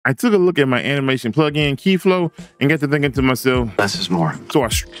I took a look at my animation plugin, Keyflow, and got to thinking to myself, less is more. So I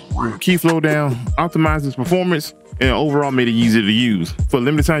Keyflow down, optimized its performance, and overall made it easier to use. For a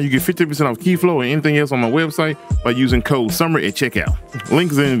limited time, you get 50% off Keyflow and anything else on my website by using code SUMMER at checkout.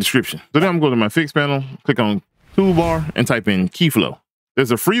 Link is in the description. So then I'm going to my fix panel, click on toolbar, and type in Keyflow. There's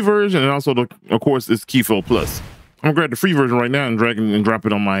a free version, and also, of course, it's Keyflow Plus. I'm gonna grab the free version right now and drag it and drop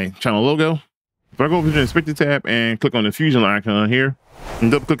it on my channel logo. So I go over to the Inspector tab and click on the Fusion icon here and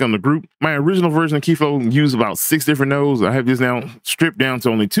double click on the group. My original version of Keyflow used about 6 different nodes. I have this now stripped down to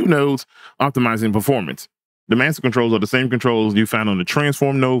only 2 nodes, optimizing performance. The master controls are the same controls you found on the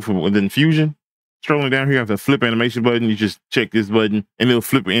transform node from within Fusion. Scrolling down here, I have the flip animation button. You just check this button and it'll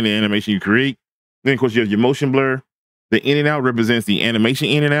flip any animation you create. Then of course you have your motion blur. The in and out represents the animation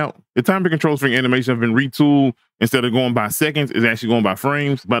in and out. The timer controls for animation have been retooled. Instead of going by seconds, it's actually going by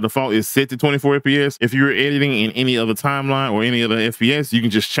frames. By default, it's set to 24 FPS. If you're editing in any other timeline or any other FPS, you can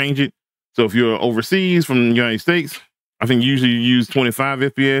just change it. So if you're overseas from the United States, I think usually you use 25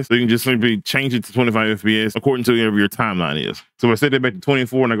 FPS. So you can just simply change it to 25 FPS according to whatever your timeline is. So if I set that back to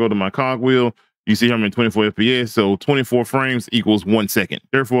 24 and I go to my cogwheel, you see I'm in 24 FPS, so 24 frames equals 1 second.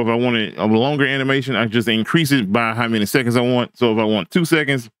 Therefore, if I wanted a longer animation, I just increase it by how many seconds I want. So if I want 2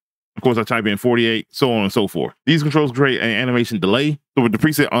 seconds, of course, I type in 48, so on and so forth. These controls create an animation delay. So with the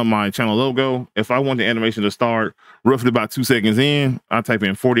preset on my channel logo, if I want the animation to start roughly about 2 seconds in, I type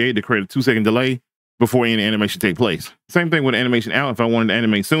in 48 to create a 2-second delay before any animation take place. Same thing with animation out. If I wanted to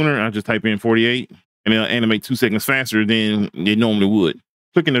animate sooner, I just type in 48 and it'll animate 2 seconds faster than it normally would.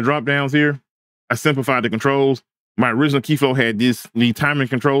 Clicking the drop downs here, I simplified the controls. My original Keyflow had the timing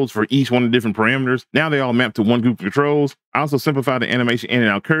controls for each one of the different parameters. Now they all map to one group of controls. I also simplified the animation in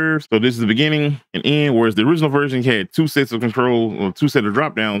and out curves. So this is the beginning and end, whereas the original version had 2 sets of control or 2 sets of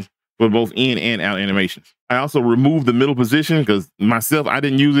drop downs for both in and out animations. I also removed the middle position because myself, I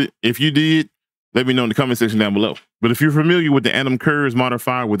didn't use it. If you did, let me know in the comment section down below. But if you're familiar with the anim curves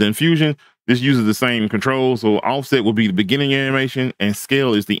modifier within Fusion, this uses the same controls. So offset will be the beginning animation and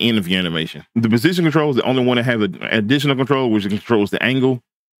scale is the end of your animation. The position control is the only one that has an additional control, which controls the angle.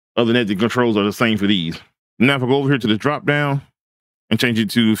 Other than that, the controls are the same for these. Now if I go over here to the drop down and change it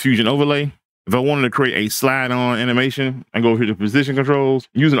to Fusion overlay, if I wanted to create a slide on animation, I go over here to position controls.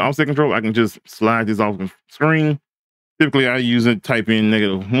 Using the offset control, I can just slide this off the screen. Typically I use it, type in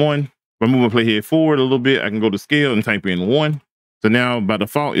 -1. If I move my playhead forward a little bit, I can go to scale and type in 1. So now by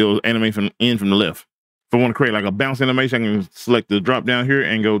default, it'll animate from from the left. If I want to create like a bounce animation, I can select the drop down here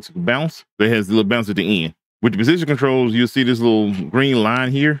and go to bounce. So it has the little bounce at the end. With the position controls, you'll see this little green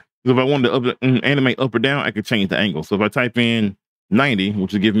line here. So if I wanted to animate up or down, I could change the angle. So if I type in 90,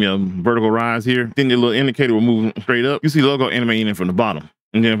 which will give me a vertical rise here, then the little indicator will move straight up. You see the logo animating in from the bottom.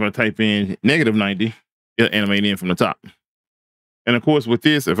 And then if I type in -90, it'll animate in from the top. And of course, with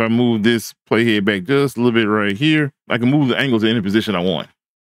this, if I move this playhead back just a little bit right here, I can move the angle to any position I want.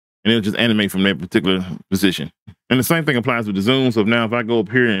 And it'll just animate from that particular position. And the same thing applies with the zoom. So now if I go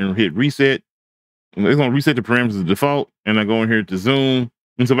up here and hit reset, it's going to reset the parameters to default. And I go in here to zoom.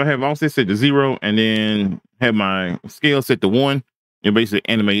 And so if I have offset set to 0 and then have my scale set to 1, it'll basically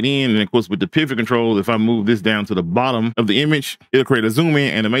animate in. And of course, with the pivot control, if I move this down to the bottom of the image, it'll create a zoom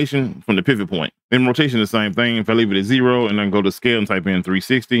in animation from the pivot point. Then rotation, the same thing. If I leave it at 0 and then go to scale and type in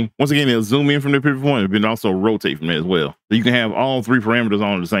 360, once again, it'll zoom in from the pivot point, but also rotate from there as well. So you can have all 3 parameters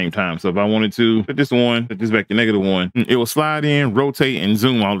on at the same time. So if I wanted to put this to 1, put this back to -1, it will slide in, rotate, and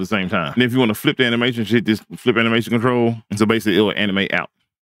zoom all at the same time. And if you want to flip the animation, just hit this flip animation control. And so basically it will animate out.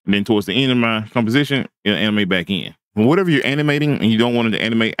 And then towards the end of my composition, it'll animate back in. But whatever you're animating and you don't want it to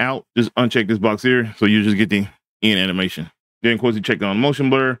animate out, just uncheck this box here. So you just get the in animation. Then of course you check on motion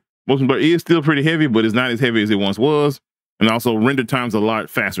blur. Motion blur is still pretty heavy, but it's not as heavy as it once was. And also render time's a lot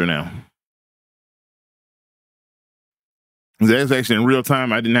faster now. That's actually in real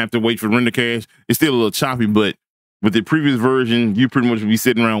time. I didn't have to wait for render cache. It's still a little choppy, but with the previous version, you pretty much be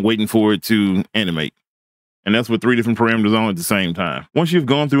sitting around waiting for it to animate. And that's with 3 different parameters on at the same time. Once you've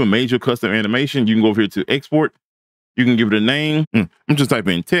gone through a major custom animation, you can go over here to export. You can give it a name. I'm just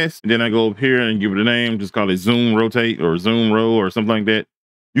typing in test. And then I go up here and give it a name. Just call it zoom rotate or zoom row or something like that.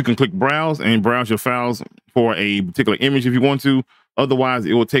 You can click browse and browse your files for a particular image if you want to. Otherwise,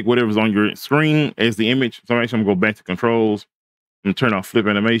 it will take whatever's on your screen as the image. So actually, I'm going to go back to controls and turn off flip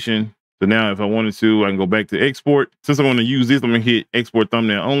animation. So now if I wanted to, I can go back to export. Since I'm going to use this, I'm going to hit export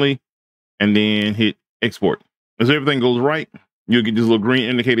thumbnail only and then hit export. As everything goes right, you'll get this little green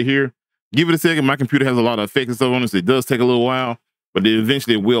indicator here. Give it a second. My computer has a lot of effects and stuff on it, so it does take a little while, but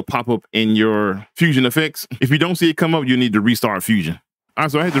eventually it will pop up in your Fusion effects. If you don't see it come up, you need to restart Fusion. All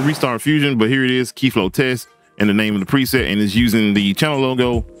right, so I had to restart Fusion, but here it is, Keyflow test. and the name of the preset, and it's using the channel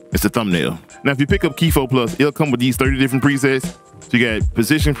logo. It's the thumbnail. Now, if you pick up Keyflow Plus, it'll come with these 30 different presets. So you got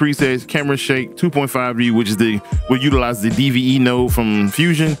position presets, camera shake, 2.5D, which is what utilizes the DVE node from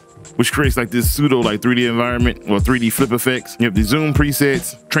Fusion, which creates like this pseudo like 3D environment or 3D flip effects. You have the zoom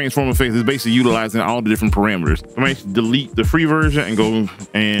presets, transform effects. It's basically utilizing all the different parameters. I'm going to delete the free version and go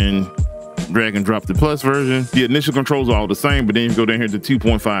and drag and drop the plus version. The initial controls are all the same, but then you go down here to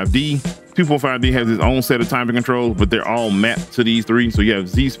 2.5D. 2.5D has its own set of timing controls, but they're all mapped to these three. So you have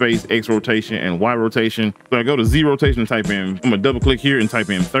Z space, X rotation, and Y rotation. So I go to Z rotation and type in, I'm gonna double click here and type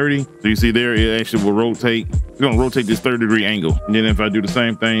in 30. So you see there, it actually will rotate. It's gonna rotate this 30-degree angle. And then if I do the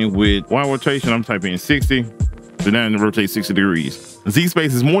same thing with Y rotation, I'm typing in 60. So now it rotates 60 degrees. Z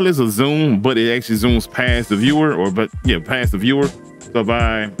space is more or less a zoom, but it actually zooms past the viewer, past the viewer. So if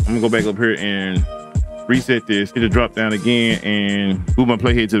I'm gonna go back up here and reset this, hit the drop down again and move my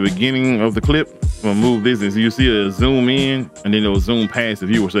playhead to the beginning of the clip. I'm gonna move this and so you'll see a zoom in and then it'll zoom past the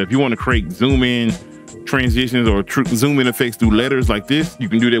viewer. So if you want to create zoom in transitions or zoom in effects through letters like this, you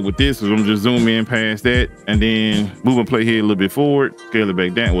can do that with this. So I'm just zoom in past that and then move my playhead a little bit forward, scale it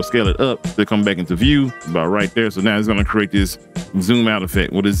back down, or scale it up to come back into view, about right there. So now it's gonna create this zoom out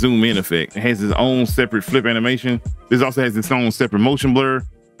effect or the zoom in effect. It has its own separate flip animation. This also has its own separate motion blur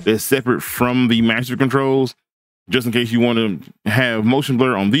that's separate from the master controls, just in case you want to have motion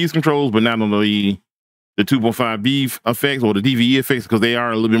blur on these controls, but not on the 2.5D effects or the DVE effects, because they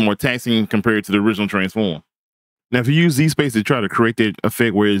are a little bit more taxing compared to the original transform. Now, if you use Z-Space to try to create that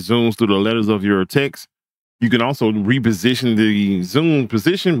effect where it zooms through the letters of your text, you can also reposition the zoom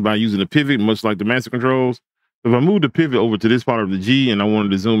position by using a pivot, much like the master controls. If I move the pivot over to this part of the G and I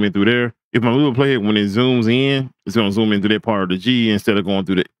wanted to zoom in through there, if I move the playhead, when it zooms in, it's going to zoom into that part of the G instead of going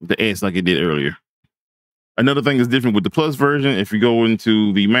through the S like it did earlier. Another thing that's different with the Plus version, if you go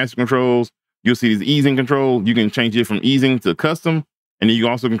into the master controls, you'll see this easing control. You can change it from easing to custom, and then you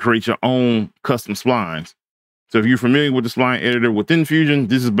also can create your own custom splines. So if you're familiar with the spline editor within Fusion,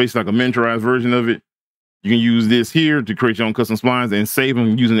 this is basically like a miniaturized version of it. You can use this here to create your own custom splines and save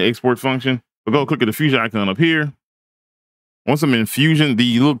them using the export function. But go click at the Fusion icon up here. Once I'm in Fusion,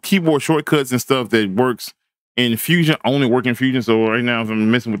 the little keyboard shortcuts and stuff that works in Fusion only work in Fusion. So right now, if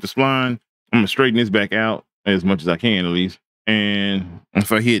I'm messing with the spline, I'm gonna straighten this back out as much as I can at least. And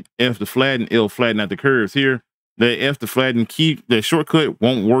if I hit F to flatten, it'll flatten out the curves here. The F to flatten the shortcut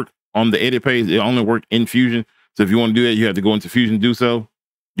won't work on the edit page. It only works in Fusion. So if you want to do that, you have to go into Fusion to do so.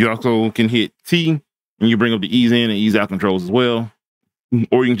 You also can hit T and you bring up the ease in and ease out controls as well.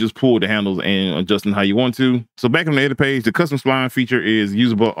 Or you can just pull the handles and adjust them how you want to. So back on the edit page, the custom spline feature is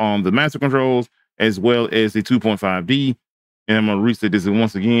usable on the master controls as well as the 2.5D. And I'm gonna reset this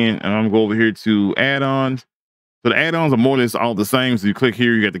once again, and I'm gonna go over here to add-ons. So the add-ons are more or less all the same. So you click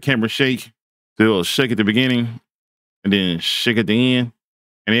here, you got the camera shake. So it'll shake at the beginning and then shake at the end.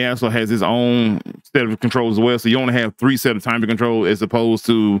 And it also has its own set of controls as well. So you only have 3 sets of timing control as opposed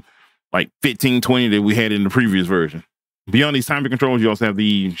to like 15, 20 that we had in the previous version. Beyond these timing controls, you also have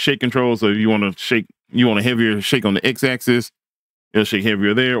the shake control. So if you want to shake, you want a heavier shake on the X-axis, it'll shake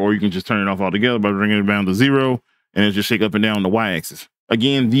heavier there, or you can just turn it off altogether by bringing it down to 0, and it'll just shake up and down the Y-axis.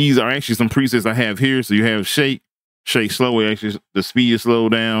 Again, these are actually some presets I have here. So you have shake slow, actually the speed is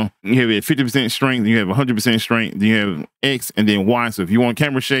slowed down. You have it at 50% strength, you have 100% strength, you have X and then Y. So if you want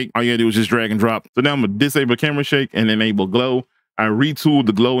camera shake, all you gotta do is just drag and drop. So now I'm gonna disable camera shake and enable glow. I retooled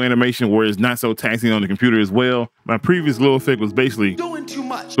the glow animation where it's not so taxing on the computer as well. My previous glow effect was basically doing too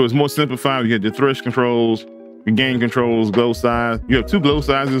much. So it's more simplified. You have the thresh controls, the gain controls, glow size. You have 2 glow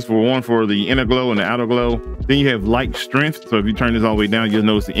sizes, one for the inner glow and the outer glow. Then you have light strength. So if you turn this all the way down, you'll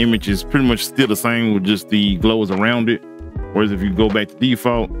notice the image is pretty much still the same with just the glow is around it. Whereas if you go back to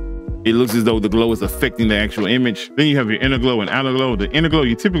default, it looks as though the glow is affecting the actual image. Then you have your inner glow and outer glow. The inner glow,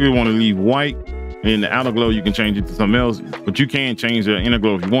 you typically want to leave white. And in the outer glow, you can change it to something else, but you can change the inner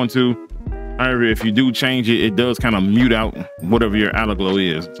glow if you want to. However, if you do change it, it does kind of mute out whatever your outer glow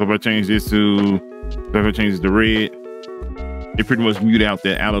is. So if I change this to red, it pretty much mute out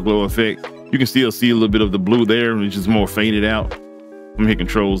that outer glow effect. You can still see a little bit of the blue there, which is more faded out. I'm gonna hit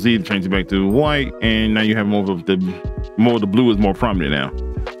Control Z to change it back to white, and now you have more of the blue is more prominent now.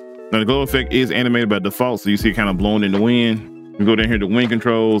 Now the glow effect is animated by default, so you see it kind of blowing in the wind. You go down here to wind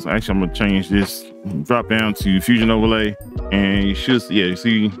controls. Actually, I'm gonna change this, drop down to Fusion Overlay, and you should, you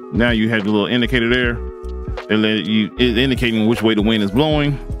see now you have the little indicator there. It's indicating which way the wind is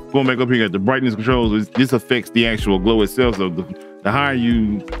blowing. Going back up here, you got the brightness controls. This affects the actual glow itself. So the higher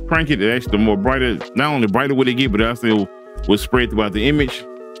you crank it, actually the more brighter. Not only brighter will it get, but it also will spread throughout the image.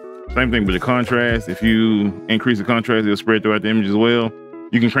 Same thing with the contrast. If you increase the contrast, it'll spread throughout the image as well.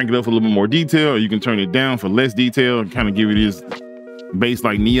 You can crank it up for a little bit more detail, or you can turn it down for less detail and kind of give it this base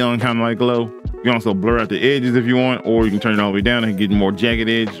like neon kind of like glow. You can also blur out the edges if you want, or you can turn it all the way down and get more jagged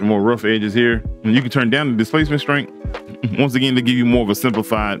edge, more rough edges here. And you can turn down the displacement strength, once again, to give you more of a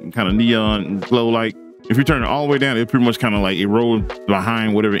simplified kind of neon glow like. If you turn it all the way down, it pretty much kind of like erode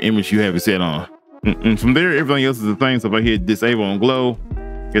behind whatever image you have it set on. And from there, everything else is the thing. So if I hit disable on glow,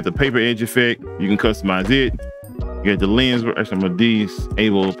 get the paper edge effect, you can customize it. You got the lens, actually I'm gonna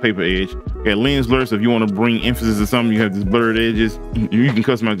disable paper edge. You got lens blur, so if you want to bring emphasis to something, you have these blurred edges. You can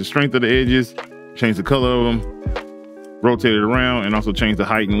customize the strength of the edges, change the color of them, rotate it around, and also change the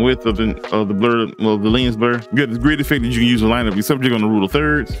height and width of the blur, well, the lens blur. You got this grid effect that you can use to line up your subject on the rule of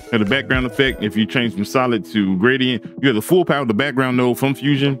thirds. You got the background effect. If you change from solid to gradient, you have the full power of the background node from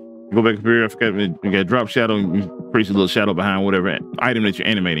Fusion. Go back up here, I forgot, you got drop shadow, you create a little shadow behind whatever item that you're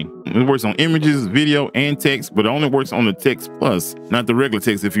animating. It works on images, video, and text, but it only works on the text plus, not the regular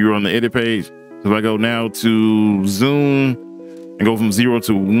text if you're on the edit page. So if I go now to zoom and go from 0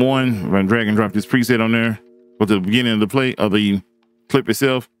 to 1, if I drag and drop this preset on there, go to the beginning of the play of the clip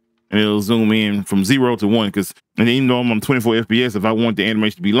itself, and it'll zoom in from 0 to 1. Because even though I'm on 24 FPS, if I want the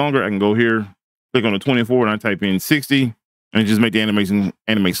animation to be longer, I can go here, click on the 24, and I type in 60. And just make the animation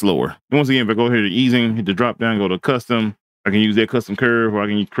animate slower. And once again, if I go here to easing, hit the drop down, go to custom, I can use that custom curve, or I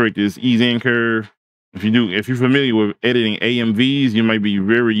can create this ease in curve. If you're familiar with editing AMVs, you might be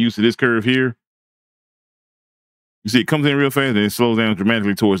very used to this curve here. You see it comes in real fast and it slows down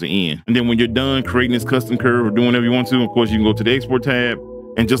dramatically towards the end. And then when you're done creating this custom curve or doing whatever you want to, of course, you can go to the export tab.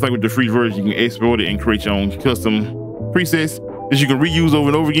 And just like with the free version, you can export it and create your own custom presets that you can reuse over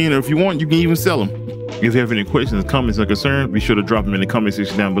and over again. Or if you want, you can even sell them. If you have any questions, comments, or concerns, be sure to drop them in the comment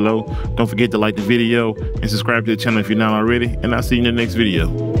section down below. Don't forget to like the video and subscribe to the channel if you're not already. And I'll see you in the next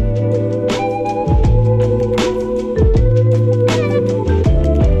video.